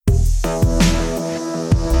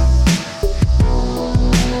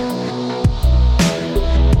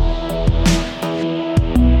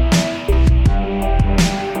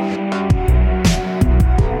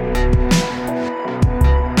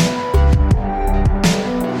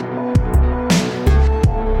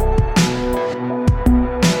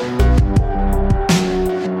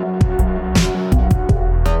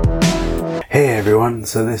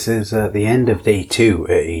so this is the end of day 2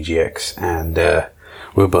 at EGX, and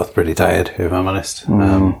we're both pretty tired, if I'm honest.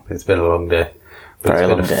 It's been a long day. But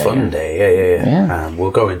Very it's been long a fun day. Yeah.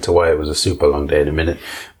 We'll go into why it was a super long day in a minute.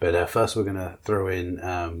 But first we're going to throw in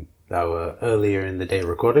our earlier in the day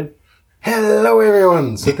recording. Hello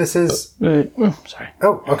everyone! So this is... sorry.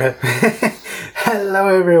 Oh, okay. Hello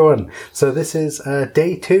everyone! So this is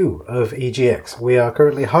day 2 of EGX. We are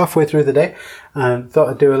currently halfway through the day, and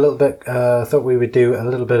thought we would do a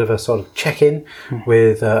little bit of a sort of check-in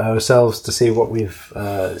with ourselves to see what we've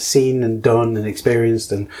seen and done and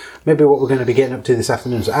experienced, and maybe what we're going to be getting up to this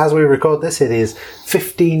afternoon. So as we record this, it is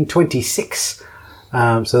 15:26.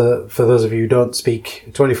 So for those of you who don't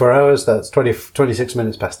speak 24 hours, that's 26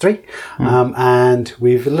 minutes past 3. And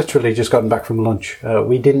we've literally just gotten back from lunch.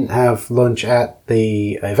 We didn't have lunch at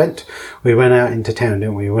the event. We went out into town,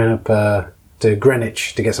 didn't we? We went up to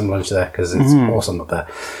Greenwich to get some lunch there because it's awesome up there.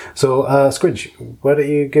 So, Squidge, why don't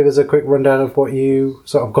you give us a quick rundown of what you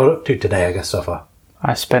sort of got up to today, I guess, so far?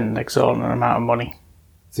 I spent an exorbitant amount of money.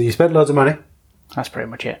 So you spent loads of money? That's pretty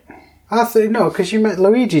much it. I think, no, because you met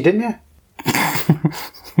Luigi, didn't you?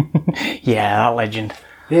 Yeah, that legend.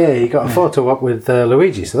 Yeah, you got a photo up with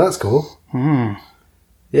Luigi, so that's cool.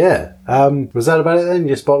 Yeah. Was that about it then? You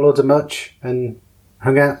just bought loads of merch and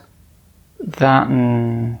hung out? That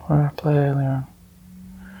and... What did I play earlier on?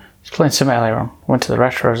 I was playing some earlier on. Went to the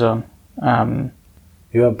Retro Zone.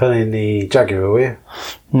 You weren't playing the Jaguar, were you?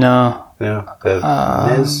 No. No. The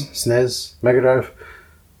NES, SNES, Mega Drive,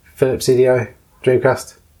 Philips CDI,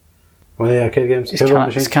 Dreamcast. One of the arcade games. It's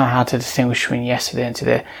kind of hard to distinguish between yesterday and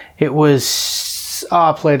today. It was...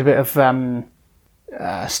 I played a bit of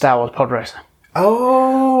Star Wars Pod Racer.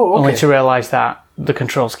 Oh, okay. Only to realise that the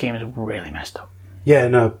control scheme is really messed up. Yeah,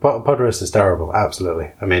 no, Pod Racer is terrible.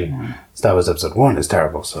 Absolutely. I mean, Star Wars Episode 1 is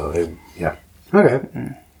terrible, so yeah. Okay.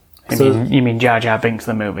 You mean Jar Jar Binks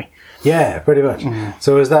the movie? Yeah, pretty much.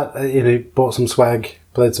 So is that, bought some swag,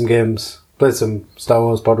 played some games, played some Star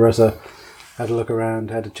Wars Pod Racer, had a look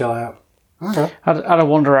around, had to chill out. Okay. Had a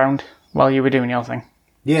wander around while you were doing your thing.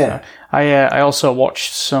 Yeah. So, I also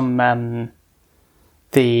watched some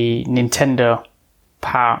the Nintendo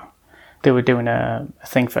part. They were doing a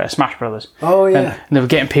thing for Smash Brothers. Oh yeah. And they were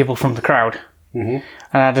getting people from the crowd. And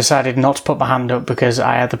I decided not to put my hand up because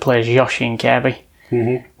I had the players Yoshi and Kirby,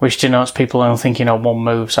 which denotes people only thinking of one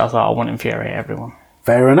move. So I thought I wouldn't infuriate everyone.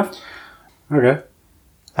 Fair enough. Okay.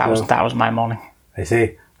 That was my morning. I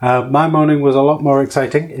see. My morning was a lot more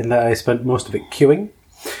exciting in that I spent most of it queuing.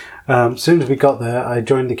 As soon as we got there, I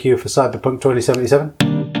joined the queue for Cyberpunk 2077.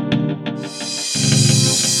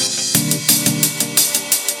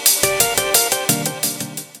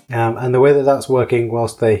 And the way that that's working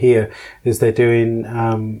whilst they're here is they're doing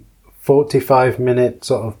 45-minute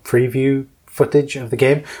sort of preview footage of the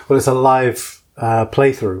game. Well, it's a live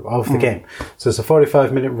playthrough of the game. So it's a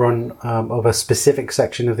 45-minute run of a specific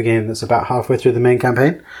section of the game that's about halfway through the main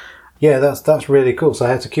campaign. Yeah, that's really cool. So I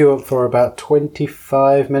had to queue up for about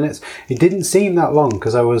 25 minutes. It didn't seem that long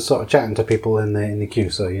because I was sort of chatting to people in the queue,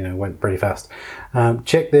 so it went pretty fast.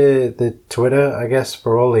 Check the Twitter, I guess,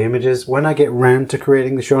 for all the images. When I get round to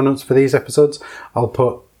creating the show notes for these episodes, I'll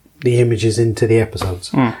put the images into the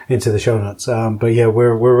episodes, into the show notes. But yeah,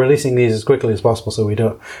 we're releasing these as quickly as possible, so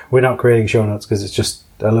we're not creating show notes because it's just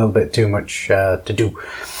a little bit too much to do.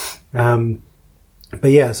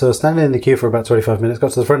 But yeah, so standing in the queue for about 25 minutes,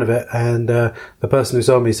 got to the front of it, and the person who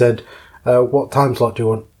saw me said, what time slot do you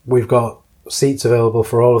want? We've got seats available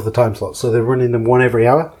for all of the time slots. So they're running them one every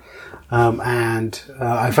hour. And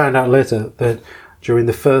I found out later that during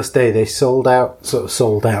the first day they sold out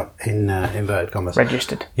in inverted commas.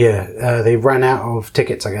 Registered. Yeah, they ran out of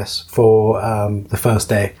tickets, I guess, for the first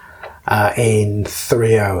day in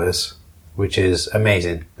 3 hours, which is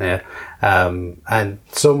amazing. Yeah. And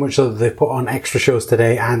so much so that they put on extra shows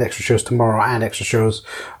today and extra shows tomorrow and extra shows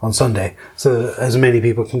on Sunday, so that as many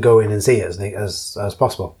people can go in and see it as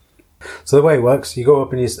possible. So the way it works, you go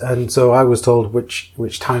up and so I was told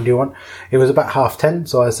which time do you want. It was about 10:30,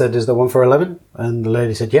 so I said, is there one for 11? And the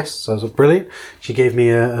lady said yes, so I was like, brilliant. She gave me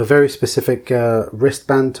a very specific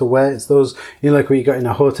wristband to wear. It's those, like what you got in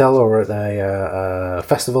a hotel or at a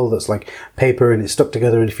festival that's like paper and it's stuck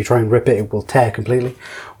together, and if you try and rip it, it will tear completely.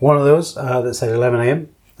 One of those that said 11 a.m.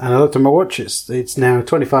 And I looked at my watch, it's now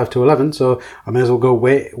 25 to 11, so I may as well go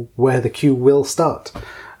where the queue will start.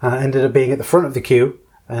 Ended up being at the front of the queue,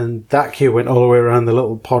 and that queue went all the way around the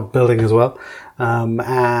little pod building as well.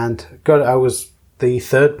 And I was the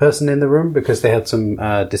third person in the room because they had some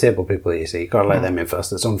disabled people, you see. You've got to let them in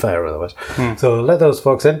first. It's unfair otherwise. So let those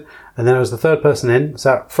folks in. And then I was the third person in,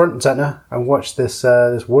 sat front and centre and watched this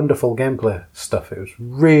wonderful gameplay stuff. It was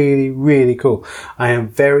really, really cool. I am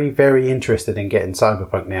very, very interested in getting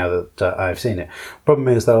Cyberpunk now that I've seen it. Problem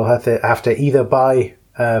is that I'll have to either buy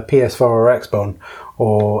PS4 or Xbone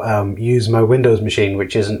or use my Windows machine,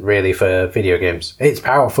 which isn't really for video games. It's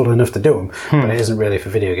powerful enough to do them, but it isn't really for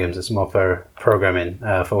video games. It's more for programming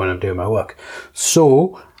for when I'm doing my work.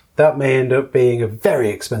 So that may end up being a very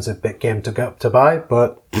expensive bit game to buy,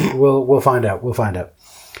 but we'll find out. We'll find out.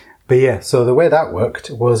 But yeah, so the way that worked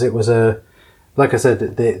was it was like I said,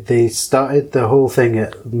 they started the whole thing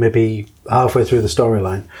at maybe halfway through the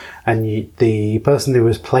storyline, and the person who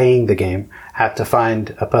was playing the game had to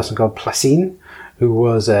find a person called Placine, who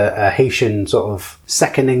was a Haitian sort of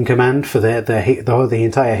second in command for the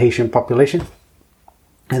entire Haitian population.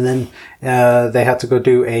 And then they had to go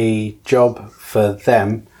do a job for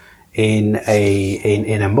them in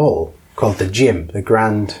a mall called the Gym, the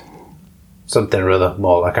Grand something or other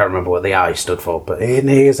mall. I can't remember what the I stood for, but it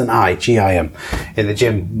is an I, G-I-M, in the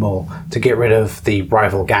Gym mall to get rid of the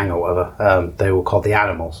rival gang or whatever. They were called the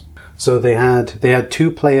Animals. So they had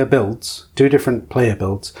two different player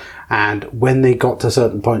builds, and when they got to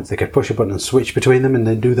certain points, they could push a button and switch between them and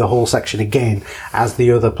then do the whole section again as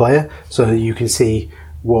the other player, so that you can see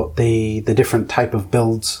what the different type of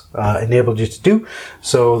builds enabled you to do.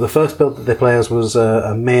 So the first build that they play as was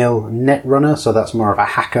a male net runner, so that's more of a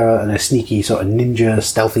hacker and a sneaky sort of ninja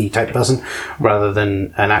stealthy type person rather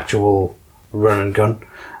than an actual run and gun.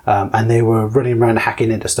 And they were running around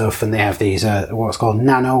hacking into stuff, and they have these what's called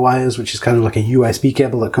nano wires, which is kind of like a USB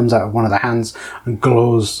cable that comes out of one of the hands and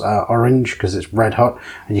glows orange because it's red hot,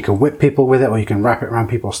 and you can whip people with it, or you can wrap it around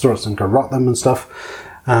people's throats and garrote them and stuff.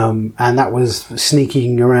 And that was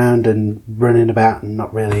sneaking around and running about and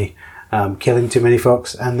not really killing too many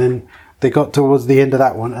folks. And then they got towards the end of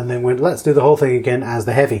that one and then went, let's do the whole thing again as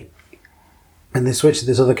the heavy. And they switched to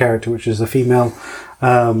this other character, which was the female,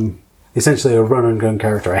 essentially a run and gun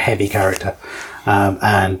character, a heavy character.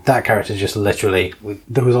 And that character just literally,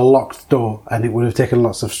 there was a locked door and it would have taken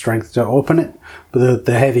lots of strength to open it, but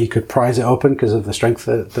the heavy could prise it open because of the strength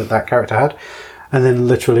that character had, and then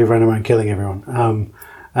literally ran around killing everyone.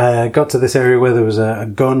 Got to this area where there was a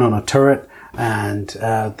gun on a turret, and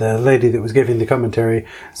the lady that was giving the commentary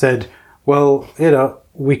said, well,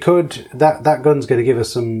 we could, that gun's going to give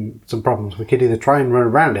us some problems. We could either try and run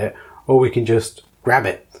around it, or we can just grab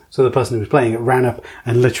it. So the person who was playing it ran up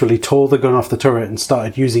and literally tore the gun off the turret and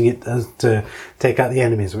started using it to take out the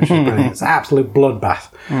enemies, which was brilliant. It's an absolute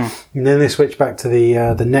bloodbath. And then they switched back to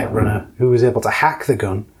the net runner, who was able to hack the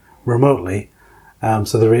gun remotely,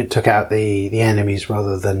 so they took out the enemies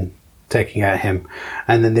rather than taking out him.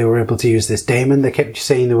 And then they were able to use this daemon. They kept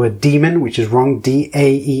saying the word demon, which is wrong.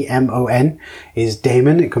 D-A-E-M-O-N is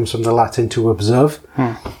daemon. It comes from the Latin to observe.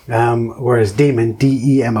 Whereas demon,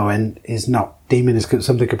 D-E-M-O-N, is not. Demon is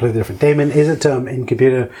something completely different. Daemon is a term in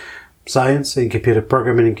computer science, in computer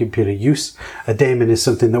programming, in computer use. A daemon is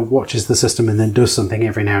something that watches the system and then does something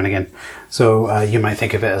every now and again. So you might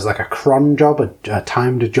think of it as like a cron job, a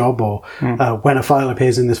timed job, or when a file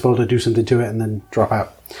appears in this folder, do something to it and then drop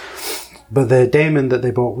out. But the daemon that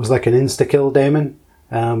they bought was like an insta-kill daemon.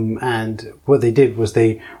 And what they did was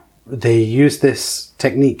they used this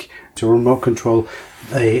technique to remote control,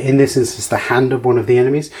 in this instance, the hand of one of the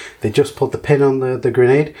enemies. They just pulled the pin on the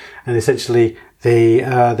grenade, and essentially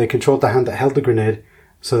they controlled the hand that held the grenade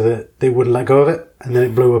so that they wouldn't let go of it, and then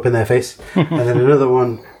it blew up in their face. And then another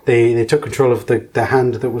one, they took control of the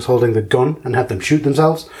hand that was holding the gun and had them shoot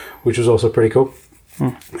themselves, which was also pretty cool.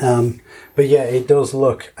 But yeah, it does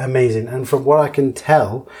look amazing. And from what I can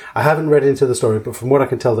tell, I haven't read into the story, but from what I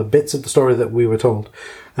can tell, the bits of the story that we were told,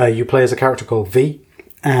 you play as a character called V,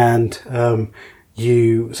 and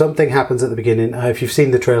something happens at the beginning. If you've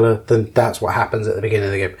seen the trailer, then that's what happens at the beginning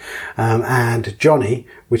of the game. And Johnny,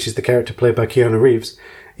 which is the character played by Keanu Reeves,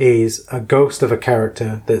 is a ghost of a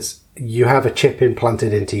character you have a chip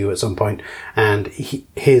implanted into you at some point, and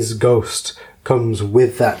his ghost comes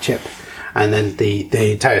with that chip. And then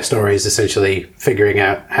the entire story is essentially figuring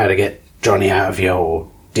out how to get Johnny out of you, or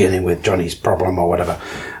dealing with Johnny's problem or whatever.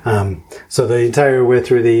 So the entire way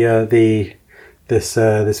through this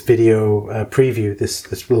video preview,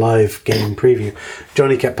 this live game preview,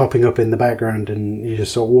 Johnny kept popping up in the background, and you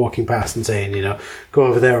just sort of walking past and saying, go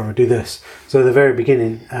over there or do this. So at the very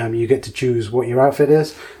beginning, you get to choose what your outfit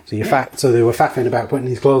is. So they were faffing about putting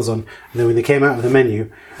these clothes on, and then when they came out of the menu,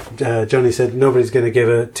 Johnny said nobody's going to give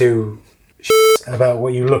it to about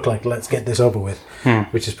what you look like. Let's get this over with,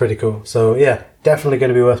 which is pretty cool. So yeah, definitely going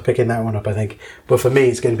to be worth picking that one up, I think. But for me,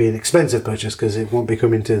 it's going to be an expensive purchase because it won't be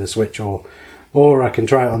coming to the Switch, or I can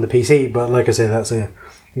try it on the PC. But like I say, that's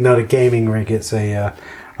not a gaming rig; it's a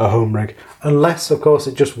home rig. Unless, of course,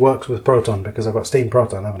 it just works with Proton, because I've got Steam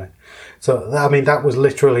Proton, haven't I? So I mean, that was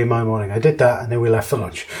literally my morning. I did that, and then we left for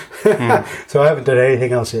lunch. So I haven't done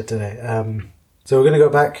anything else yet today. So we're going to go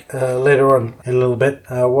back later on in a little bit.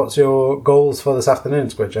 What's your goals for this afternoon,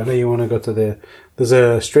 Squidge? I know you want to go to there's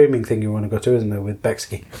a streaming thing you want to go to, isn't there, with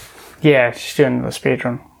Bexky? Yeah, just doing the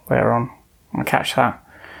speedrun later on. I'll catch that.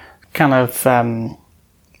 Kind of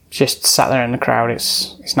just sat there in the crowd.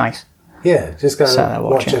 It's nice. Yeah, just kind of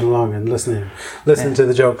watching along and listening to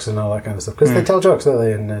the jokes and all that kind of stuff. Because they tell jokes, don't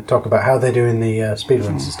they, and talk about how they're doing the speedruns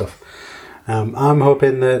and stuff. I'm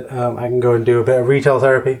hoping that I can go and do a bit of retail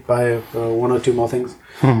therapy, buy one or two more things,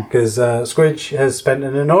 because Squidge has spent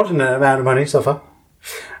an inordinate amount of money so far,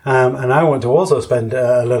 and I want to also spend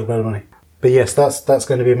a little bit of money. But yes, that's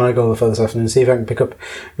going to be my goal for this afternoon. See if I can pick up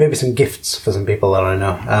maybe some gifts for some people that I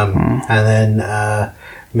know, and then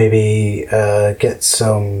maybe get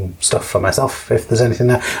some stuff for myself if there's anything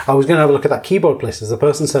there. I was going to have a look at that keyboard place. There's a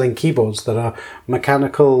person selling keyboards that are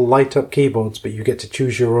mechanical light-up keyboards, but you get to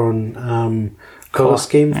choose your own colour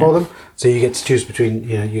scheme for them. So you get to choose between,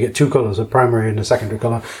 you get two colours, a primary and a secondary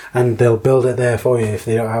colour, and they'll build it there for you if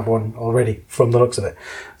they don't have one already, from the looks of it.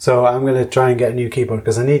 So I'm going to try and get a new keyboard,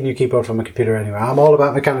 because I need a new keyboard for my computer anyway. I'm all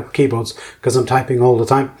about mechanical keyboards because I'm typing all the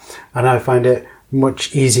time, and I find it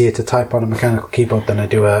much easier to type on a mechanical keyboard than I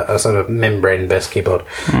do a sort of membrane-based keyboard.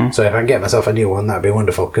 So if I can get myself a new one, that'd be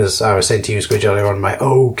wonderful, because I was saying to you, Squidge, earlier on, my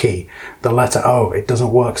O key, the letter O, it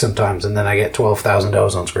doesn't work sometimes, and then I get 12,000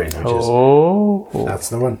 O's on screen, that's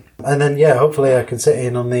the one. And then, yeah, hopefully I can sit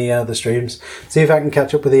in on the streams, see if I can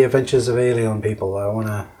catch up with the Adventures of Aelion people. I want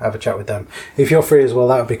to have a chat with them. If you're free as well,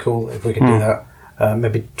 that would be cool if we can do that.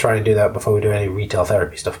 Maybe try and do that before we do any retail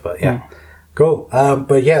therapy stuff, but yeah. Cool.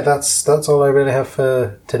 But yeah, that's all I really have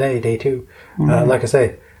for today, day 2. Like I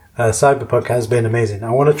say, Cyberpunk has been amazing.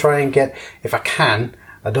 I want to try and get, if I can,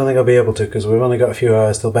 I don't think I'll be able to, because we've only got a few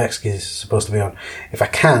hours till Bexky's supposed to be on. If I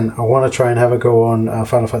can, I want to try and have a go on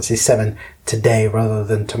Final Fantasy VII today rather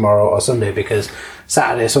than tomorrow or Sunday, because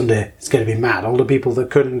Saturday, Sunday, it's going to be mad. All the people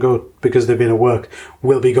that couldn't go because they've been at work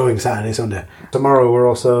will be going Saturday, Sunday. Tomorrow we're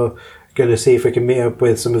also going to see if we can meet up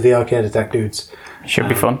with some of the Arcade Attack dudes. Should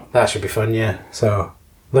be fun. That should be fun, yeah. So,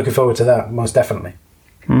 looking forward to that, most definitely.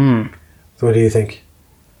 So what do you think?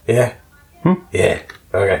 Yeah? Yeah.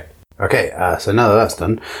 Okay. Okay, so now that that's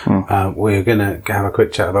done, we're going to have a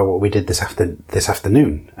quick chat about what we did this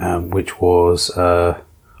afternoon, which was,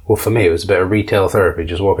 well, for me, it was a bit of retail therapy,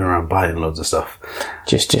 just walking around buying loads of stuff.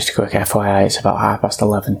 Just a quick FYI, it's about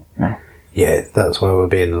 11:30 now. Yeah, that's why we're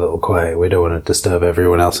being a little quiet. We don't want to disturb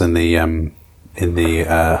everyone else in the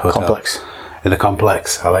hotel. Complex. In the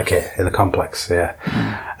complex. I like it. In the complex, yeah.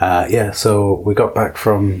 Yeah, so we got back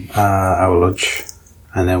from our lunch,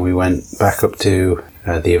 and then we went back up to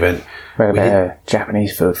the event. We had a bit of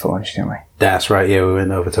Japanese food for lunch, didn't we? That's right, yeah. We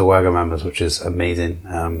went over to Wagamama's, which is amazing.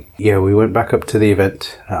 Yeah, we went back up to the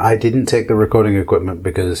event. I didn't take the recording equipment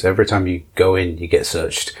because every time you go in, you get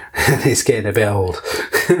searched. It's getting a bit old.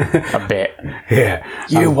 A bit. Yeah.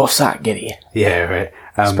 What's that, Giddy? Yeah, right.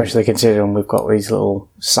 Especially considering we've got these little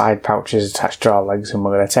side pouches attached to our legs, and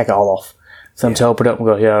we're going to take it all off. For them to open it up and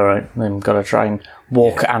go, yeah, all right. Then we've got to try and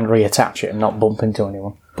walk and reattach it and not bump into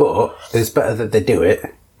anyone. But it's better that they do it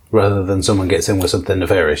rather than someone gets in with something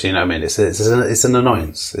nefarious. You know what I mean? It's an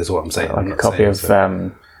annoyance, is what I'm saying. Like a copy of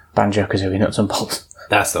Banjo-Kazooie Nuts and Bolts.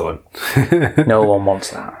 That's the one. No one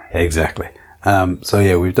wants that. Exactly. So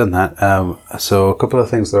yeah, we've done that. So a couple of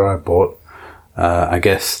things that I bought. I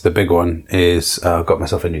guess the big one is I got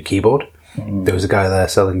myself a new keyboard. There was a guy there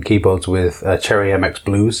selling keyboards with Cherry MX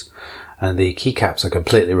Blues, and the keycaps are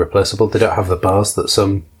completely replaceable. They don't have the bars that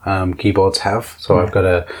some keyboards have. So I've got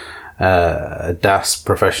a DAS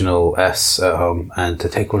Professional S at home, and to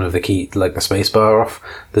take one of the the space bar off,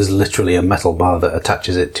 there's literally a metal bar that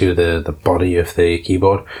attaches it to the body of the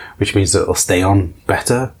keyboard, which means that it'll stay on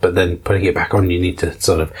better, but then putting it back on, you need to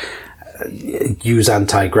sort of use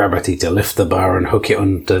anti-gravity to lift the bar and hook it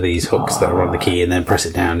onto these hooks that are on the key and then press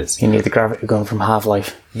it down. You need the gravity going from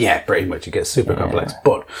Half-Life. Yeah, pretty much. It gets super complex.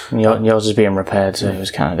 But yours is being repaired, so it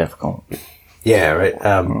was kind of difficult. Yeah, right.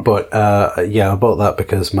 I bought that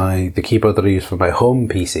because the keyboard that I use for my home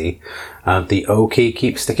PC, the O key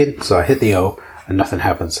keeps sticking. So I hit the O and nothing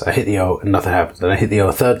happens. I hit the O and nothing happens. Then I hit the O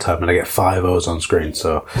a third time and I get 5 O's on screen.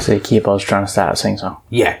 So the keyboard's trying to start a sing-song.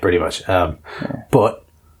 Yeah, pretty much. I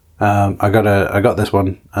got this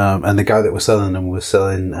one, and the guy that was selling them was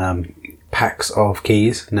selling packs of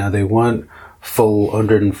keys. Now, they weren't full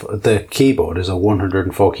the keyboard is a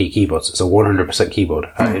 104 key keyboard. So it's a 100% keyboard.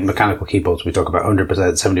 In mechanical keyboards, we talk about 100%,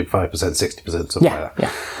 75%, 60%, something like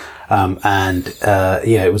that.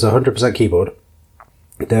 It was a 100% keyboard.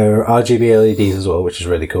 There are RGB LEDs as well, which is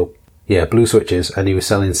really cool. Yeah, blue switches, and he was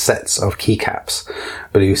selling sets of keycaps,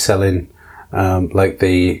 but he was selling like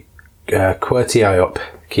the QWERTY IOP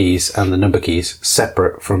keys and the number keys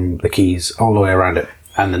separate from the keys all the way around it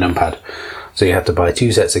and the numpad. So you had to buy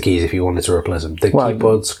 2 sets of keys if you wanted to replace them. The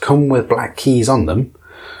keyboards come with black keys on them,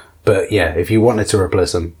 but yeah, if you wanted to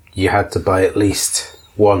replace them, you had to buy at least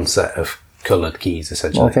 1 set of coloured keys,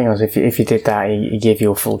 essentially. Well, the thing was, if you did that, he gave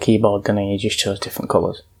you a full keyboard, then he just chose different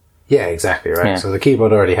colours. Yeah, exactly, right. Yeah. So the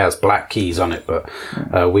keyboard already has black keys on it, but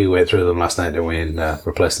we went through them last night, didn't we, and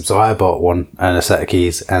replaced them. So I bought 1 and a set of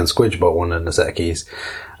keys, and Squidge bought 1 and a set of keys.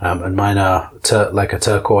 And mine are like a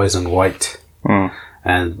turquoise and white.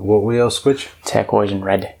 And what were yours, Squidge? Turquoise and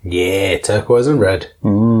red. Yeah, turquoise and red.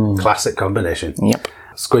 Classic combination. Yep.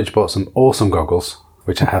 Squidge bought some awesome goggles,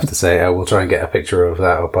 which I have to say, I will try and get a picture of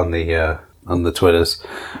that up on the Twitters.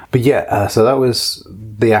 But yeah, so that was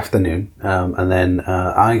the afternoon. And then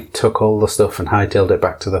I took all the stuff and hightailed it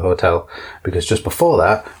back to the hotel, because just before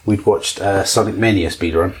that, we'd watched Sonic Mania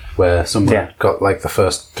speedrun, where someone got like the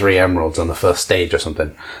first 3 emeralds on the first stage or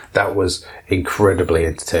something. That was incredibly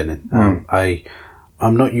entertaining.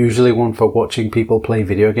 I'm not usually one for watching people play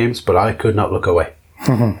video games, but I could not look away.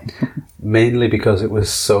 Mainly because it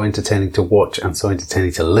was so entertaining to watch and so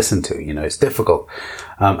entertaining to listen to. You know, it's difficult.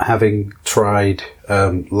 Having tried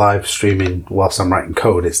live streaming whilst I'm writing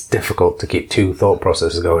code, it's difficult to keep 2 thought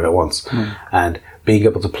processes going at once. And being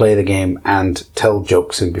able to play the game and tell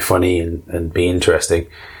jokes and be funny and be interesting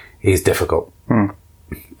is difficult.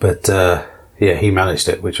 But yeah, he managed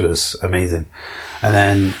it, which was amazing. And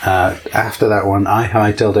then after that one, I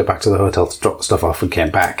hightailed it back to the hotel to drop the stuff off and came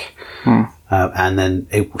back. And then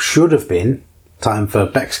it should have been time for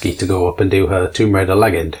Becky to go up and do her Tomb Raider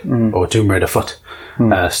Legend or Tomb Raider Foot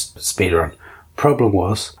speedrun. Problem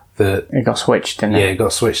was that it got switched, didn't it? Yeah, it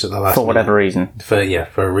got switched at the last for whatever reason.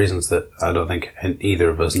 For reasons that I don't think either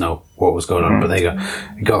of us know what was going on, but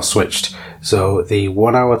it got switched. So the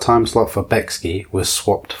 1 hour time slot for Becky was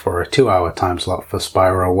swapped for a 2 hour time slot for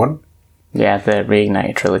Spyro 1. Yeah, the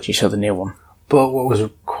Reignited trilogy, so the new one. But what was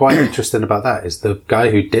quite interesting about that is the guy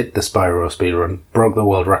who did the Spyro speedrun broke the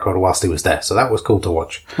world record whilst he was there, so that was cool to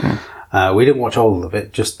watch. We didn't watch all of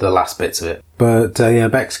it, just the last bits of it. But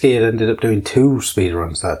Becky had ended up doing 2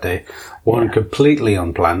 speedruns that day. One completely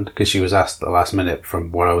unplanned, because she was asked at the last minute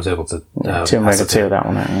from what I was able to... Tomb Raider 2, that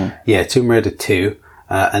one. Yeah, Tomb Raider 2.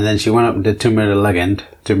 And then she went up and did Tomb Raider Legend,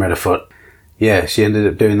 Tomb Raider Foot. Yeah, she ended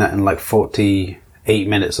up doing that in like 48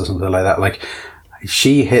 minutes or something like that. Like,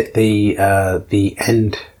 she hit the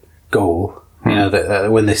end goal. You know,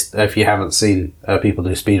 that when if you haven't seen people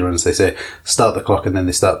do speedruns, they say start the clock and then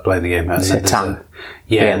they start playing the game. And then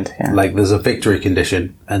there's a victory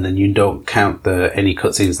condition, and then you don't count any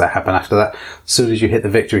cutscenes that happen after that. As soon as you hit the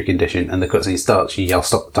victory condition and the cutscene starts, you yell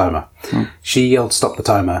stop the timer. She yelled stop the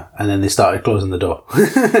timer, and then they started closing the door.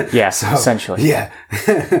 Yes, essentially. Yeah.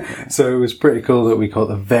 So it was pretty cool that we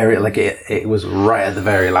caught it was right at the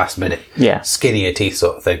very last minute. Yeah. Skinny her teeth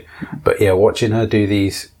sort of thing. But yeah, watching her do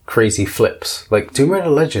these crazy flips. Like Tomb Raider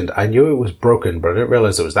Legend, I knew it was broken, but I didn't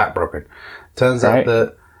realise it was that broken. Turns out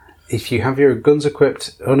that if you have your guns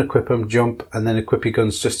equipped, unequip them, jump, and then equip your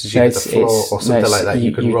guns just as you hit the floor or something like that,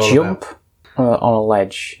 you can roll jump on a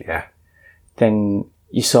ledge. Yeah. Then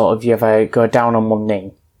you ever go down on one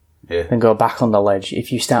knee, then go back on the ledge.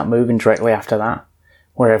 If you start moving directly after that,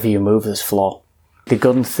 wherever you move, there's floor. The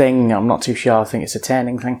gun thing, I'm not too sure. I think it's a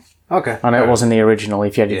turning thing. Okay. I know it wasn't the original.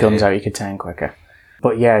 If you had your guns out, you could turn quicker.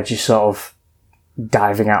 But yeah, just sort of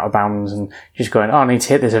diving out of bounds and just going, I need to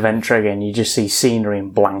hit this event trigger, and you just see scenery in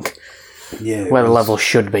blank. Yeah. Where the level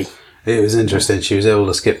should be. It was interesting. She was able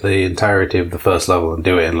to skip the entirety of the first level and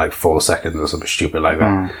do it in like 4 seconds or something stupid like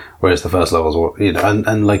that. Whereas the first levels were,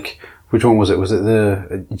 and like, which one was it? Was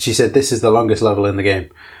it she said this is the longest level in the game.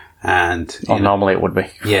 And normally it would be.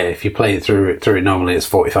 Yeah, if you play it through it normally it's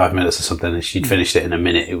 45 minutes or something, and she'd finished it in a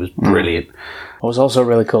minute. It was brilliant. What was also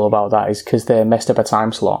really cool about that is because they messed up a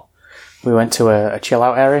time slot. We went to a chill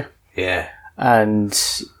out area. Yeah. And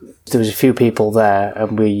there was a few people there,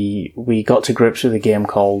 and we got to grips with a game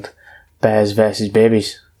called Bears vs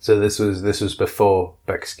Babies. So this was before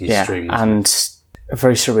Becky's stream. And a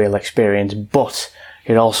very surreal experience, but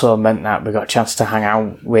it also meant that we got a chance to hang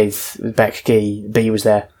out with Becky. B was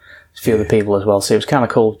there. A few other people as well, so it was kind of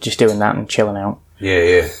cool just doing that and chilling out.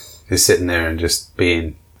 Yeah. Just sitting there and just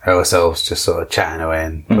being ourselves, just sort of chatting away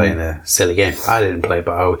and playing a silly game. I didn't play,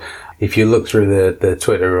 but if you look through the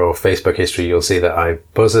Twitter or Facebook history, you'll see that I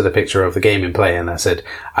posted a picture of the game in play and I said,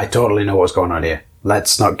 I totally know what's going on here.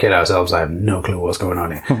 Let's not kid ourselves. I have no clue what's going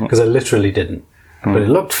on here. Because I literally didn't. But it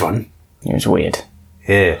looked fun. It was weird.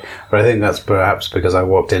 Yeah. But I think that's perhaps because I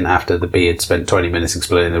walked in after the bee had spent 20 minutes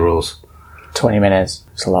explaining the rules. 20 minutes.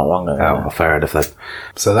 It's a lot longer than that. Fair enough then.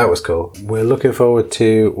 So that was cool. We're looking forward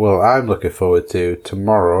to, well, I'm looking forward to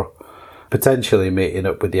tomorrow potentially meeting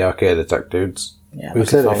up with the Arcade Attack dudes. Yeah, we've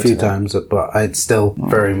said it a few times, but I'd still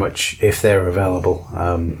very much, if they're available,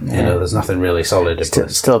 there's nothing really solid.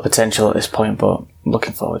 Still a potential at this point, but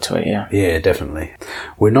looking forward to it, yeah. Yeah, definitely.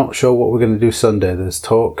 We're not sure what we're going to do Sunday. There's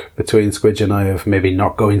talk between Squidge and I of maybe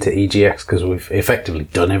not going to EGX because we've effectively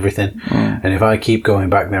done everything. And if I keep going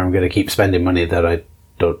back there, I'm going to keep spending money that I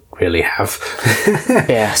don't really have.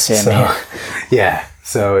 Yeah, same here. Yeah,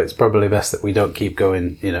 so it's probably best that we don't keep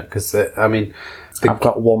going, because, I've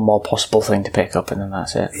got one more possible thing to pick up and then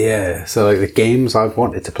that's it. Yeah, so like the games I've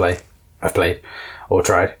wanted to play, I've played, or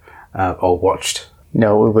tried, or watched.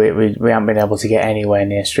 No, we haven't been able to get anywhere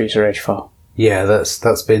near Streets of Rage 4. Yeah,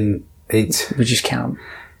 that's been... We just can't.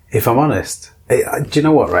 If I'm honest, do you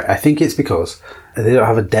know what, right? I think it's because they don't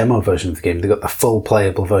have a demo version of the game. They've got the full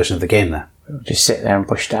playable version of the game there. Just sit there and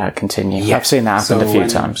push start, continue. Yeah. I've seen that happen a few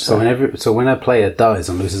times. So when a player dies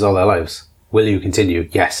and loses all their lives, will you continue?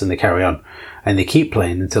 Yes, and they carry on. And they keep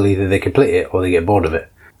playing until either they complete it or they get bored of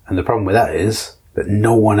it. And the problem with that is that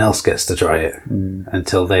no one else gets to try it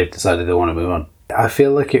until they've decided they want to move on. I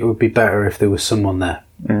feel like it would be better if there was someone there.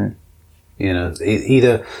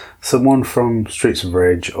 Either someone from Streets of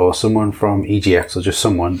Rage or someone from EGX or just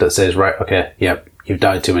someone that says, right, okay, yep, you've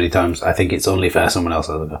died too many times. I think it's only fair someone else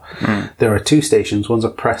has to go. There are 2 stations. One's a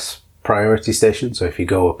press priority station, so if you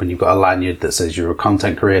go up and you've got a lanyard that says you're a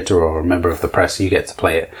content creator or a member of the press, you get to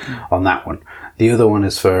play it on that one. The other one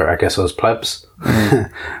is for, I guess, us plebs.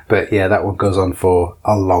 But yeah, that one goes on for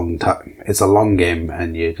a long time. It's a long game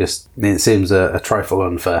and it seems a trifle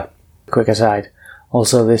unfair. Quick aside,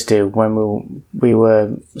 also this dude, when we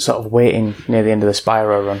were sort of waiting near the end of the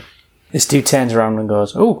Spyro run, this dude turns around and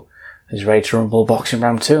goes, "Oh, there's Rage Rumble Boxing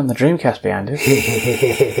Round 2 on the Dreamcast behind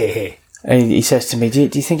it." And he says to me, do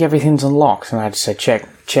you think everything's unlocked? And I just said, check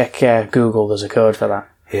Google, there's a code for that.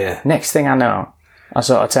 Yeah. Next thing I know, I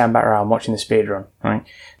sort of turn back around watching the speedrun, right?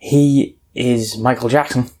 He is Michael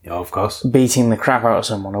Jackson. Yeah, of course. Beating the crap out of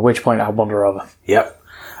someone, at which point I wander over. Yep.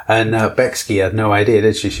 And Becksky had no idea,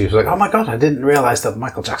 did she? She was like, oh my god, I didn't realise that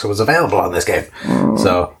Michael Jackson was available on this game.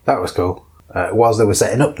 So that was cool. Whilst they were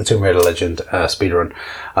setting up the Tomb Raider Legend speedrun,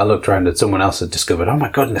 I looked around and someone else had discovered, oh my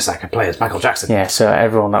goodness, I can play as Michael Jackson. Yeah, so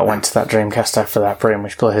everyone that went to that Dreamcast after that pretty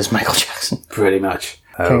much played as Michael Jackson. Pretty much.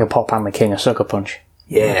 King of Pop and the King of Sucker Punch.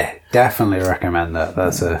 Yeah, definitely recommend that.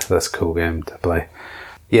 That's a cool game to play.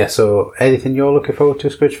 Yeah, so anything you're looking forward to,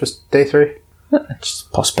 Squidge, for day 3? Just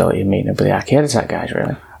the possibility of meeting up with the Arcade Attack guys,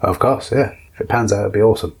 really. Of course, yeah. If it pans out, it'd be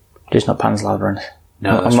awesome. Just not Pan's Labyrinth.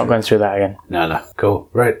 No, I'm not going through that again. No. Cool.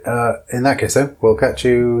 Right. In that case, then, we'll catch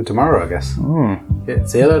you tomorrow, I guess. Yeah,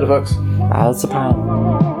 see you later, folks. That's the plan.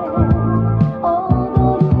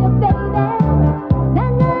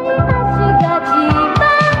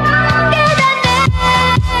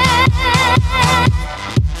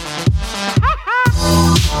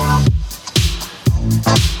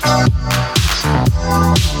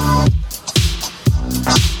 Thank you.